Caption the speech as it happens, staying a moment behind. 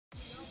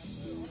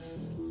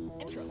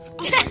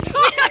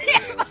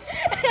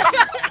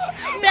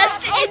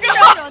Best intro.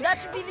 That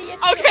should be the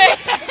intro. Okay.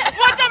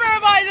 What's up,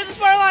 everybody? This is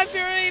Fireline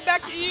Fury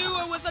back to you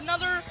with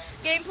another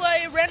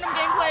random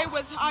gameplay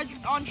with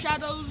on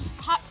Shadow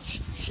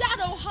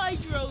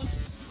Hydro's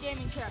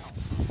gaming channel.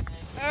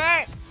 All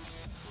right.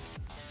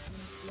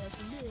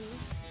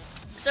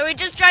 So we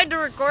just tried to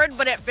record,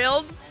 but it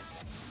failed.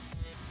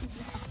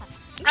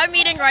 I'm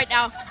eating right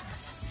now,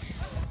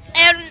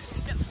 and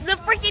the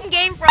freaking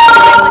game froze. I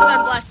clicked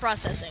on blast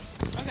processing.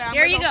 Okay,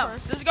 Here you go.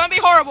 First. This is gonna be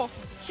horrible.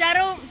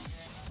 Shadow.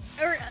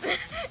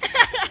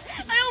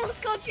 I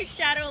almost called you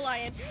Shadow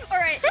Lion. All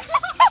right.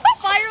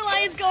 Fire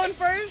Lion's going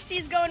first.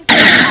 He's going first.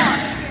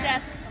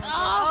 Death.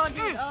 Oh,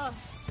 dude. All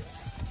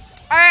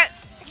right.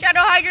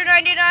 Shadow Hydra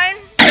 99.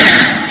 You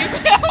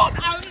failed.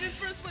 I was in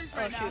first place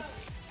right now. Shoot.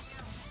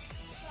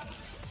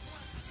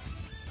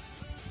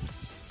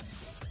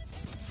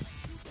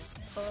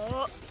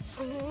 Oh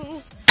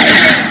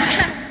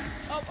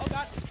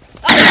God.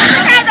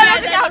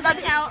 That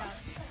doesn't count.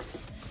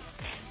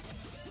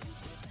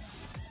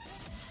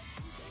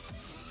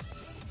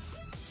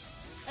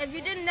 If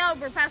you didn't know,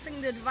 we're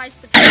passing the device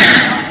between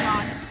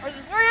or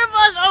the three of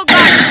us. Oh God!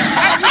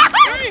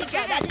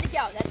 That didn't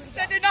count.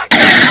 That did not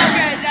count.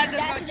 Okay, that does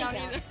not count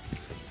either.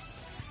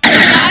 I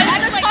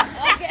was like,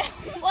 okay.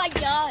 Oh my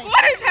God.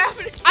 What is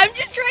happening? I'm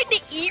just trying to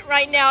eat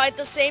right now at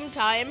the same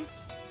time.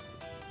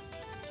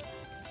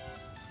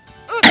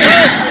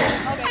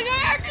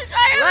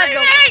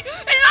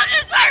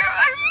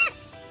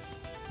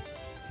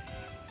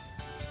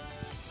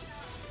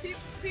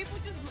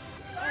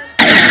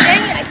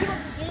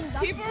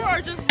 People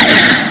are just looking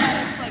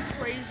at us like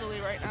crazily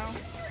right now.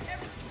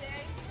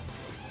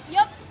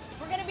 Yep.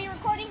 We're gonna be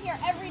recording here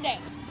every day.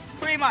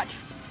 Pretty much.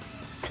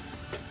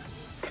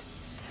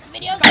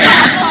 Videos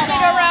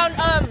Posted around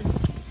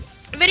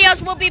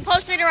videos will be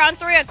posted around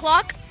 3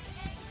 o'clock.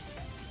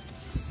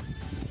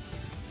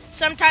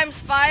 Sometimes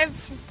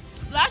 5.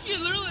 Last year,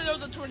 literally, there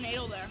was a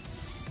tornado there.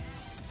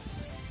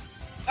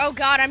 Oh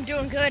God, I'm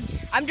doing good.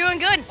 I'm doing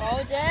good.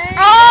 Oh dang.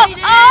 Oh!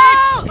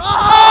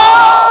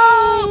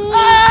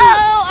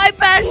 I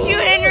passed you,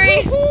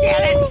 Henry.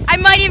 Damn it. I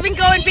might even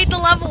go and beat the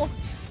level.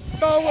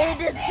 The wind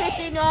is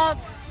picking up.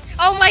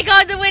 Oh my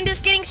God, the wind is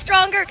getting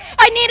stronger.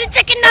 I need a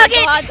chicken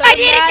nugget. God, I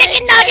need a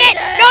chicken nugget.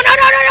 dramatic. No.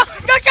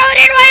 Don't shove it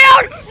in my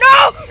own.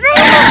 No.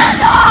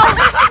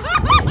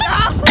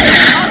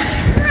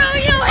 Screw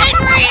you,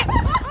 Henry.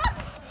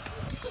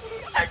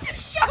 I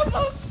just shoved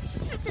him.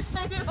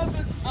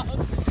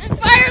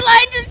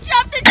 Fireline just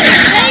shoved a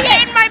chicken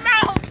nugget in my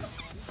mouth.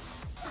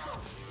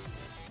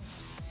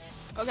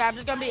 Okay, I'm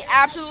just gonna be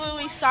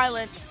absolutely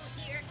silent.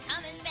 We're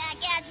coming back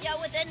at you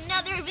with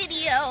another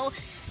video.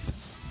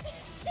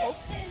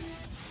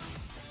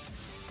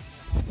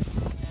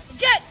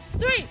 Jet,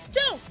 3, 2,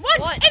 1,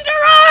 What?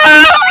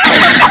 interrupt!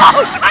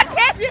 Oh, God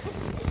damn you!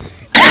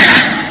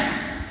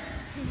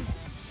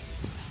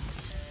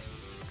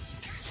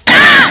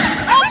 Stop!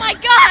 Oh my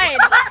God!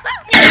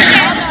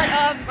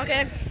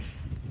 Okay.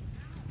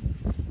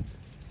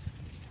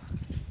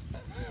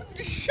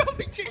 Just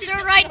shoving chicken. So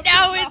right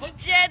now it's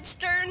Jed's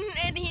turn,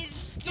 and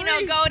he's,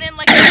 Three. going in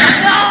like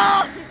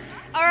no!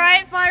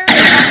 Alright, fire. No,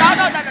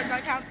 that does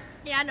not count.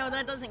 Yeah, no,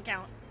 that doesn't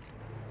count.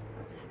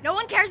 No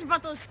one cares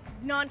about those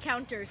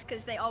non-counters,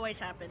 because they always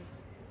happen.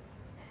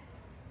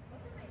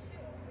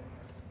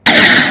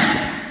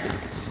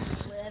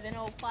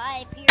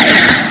 11:05 here.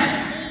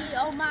 See,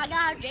 oh my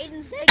God,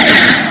 Jaden said,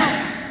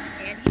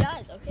 and he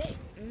does. Okay.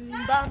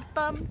 Bum,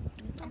 bum.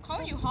 I'm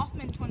calling you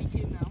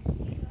Hoffman22 now.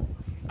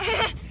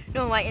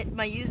 No, my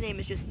username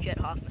is just Jet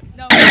Hoffman.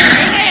 No.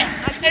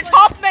 It's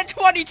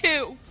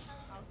Hoffman22. Okay.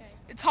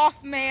 It's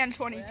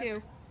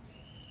Hoffman22.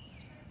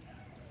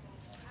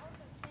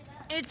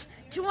 It's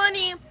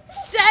 27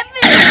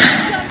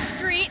 Jump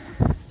Street.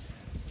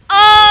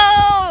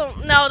 Oh!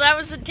 No, that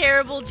was a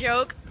terrible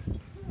joke.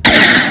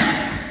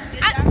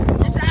 It's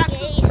absolutely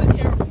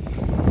terrible.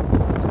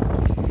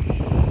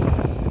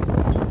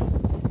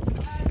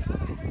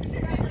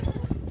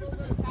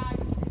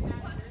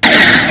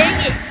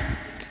 Dang it.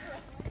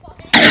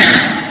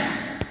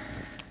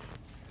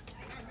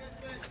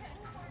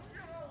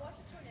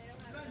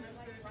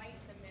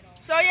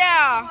 So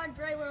yeah. Come on,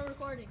 Dre, we're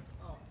recording.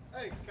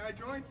 Hey, can I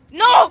join?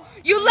 No!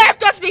 You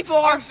left us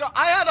before! I'm so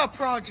I had a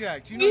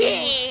project. You know,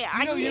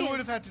 Yeah, you would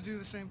have had to do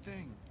the same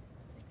thing.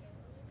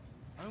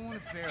 I don't want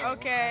to fail.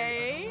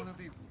 Okay. I don't want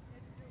to be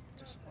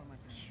disappoint my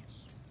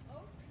parents.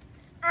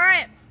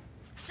 Alright.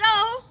 So,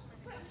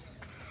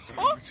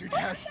 Too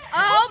dashed.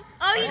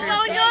 he's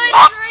going good.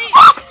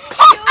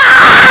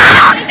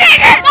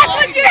 Dang it! That's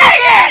what you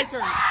did!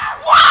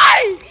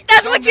 Why?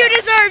 That's what you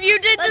deserve. You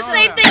did the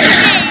same thing to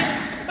me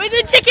with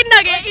the chicken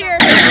nugget here.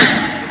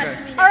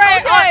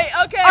 Okay.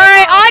 Okay.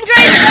 Alright,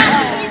 Andre's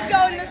going. He's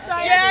going this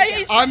time. Yeah,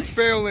 he's. I'm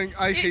failing.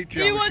 I hate He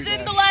geometry was in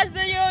dash. the last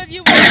video if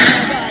you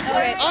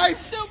Okay. I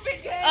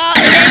stupid game.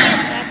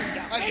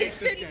 I hate Ace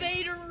this game.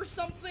 Invader or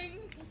something.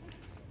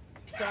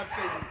 Crab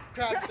Satan.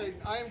 Crab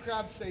Satan. I am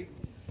Crab Satan.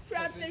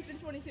 Crab Satan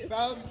 22.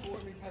 Bow before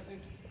me,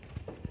 peasants.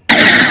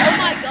 Oh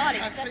my God.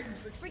 Crab Satan Freaking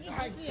 69.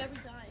 hits me every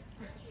time.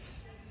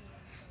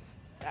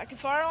 Back to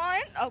Fire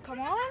Lion. Oh, come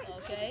on.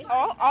 Okay.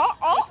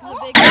 Oh. This is a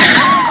big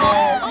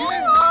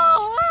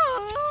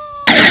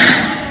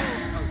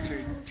Oh,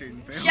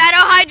 Jaden failed.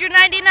 Shadow Hydra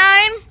 99.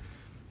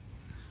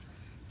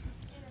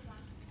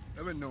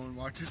 I bet no one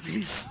watches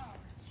these.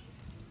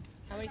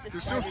 How many They're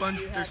so subscribers fun.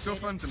 do you They're have, so Jaden?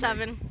 fun to make.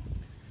 7.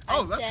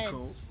 Oh, I'm that's 10.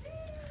 cool.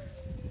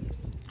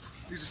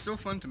 These are so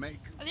fun to make.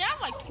 I think I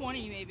have like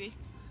 20 maybe.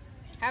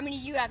 How many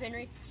do you have,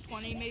 Henry?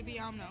 20 maybe,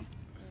 I don't know.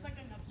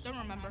 Don't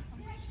remember.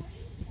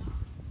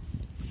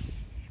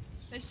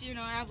 Next thing you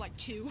know, I have like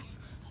 2.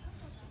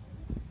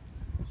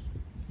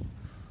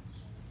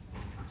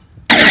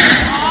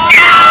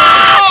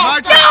 My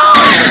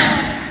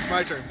turn.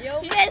 My turn.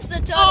 You missed the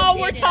total. Oh,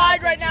 we're Jaden.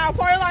 tied right now.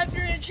 Fireline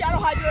Fury and Shadow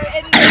Hydra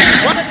in the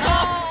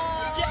top.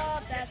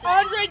 Oh, that's it.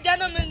 Andre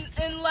Denham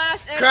in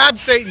last. And Crab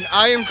Satan.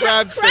 I am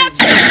Crab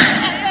Satan.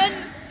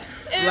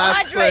 and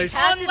Last Andre place.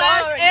 on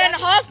last, and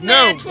Huffman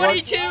No,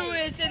 22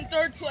 is in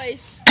 3rd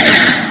place.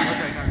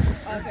 Okay,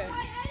 nice. Okay.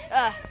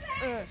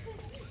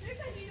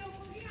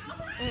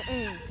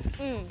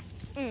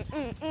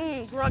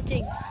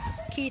 Grunting.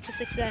 Key to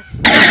success.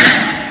 Key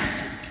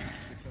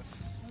to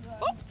success.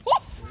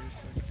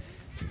 Seriously.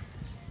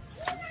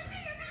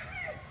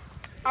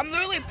 I'm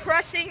literally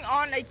pressing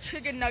on a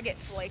chicken nugget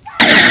flake.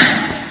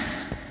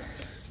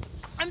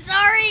 I'm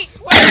sorry.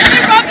 Wait, let me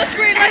rub the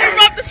screen. Let me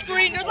rub the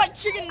screen. There's like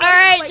chicken All nugget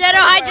right, flakes Shadow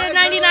everywhere.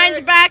 Hydra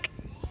 99's back.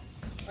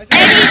 I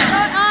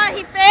And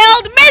he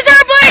failed.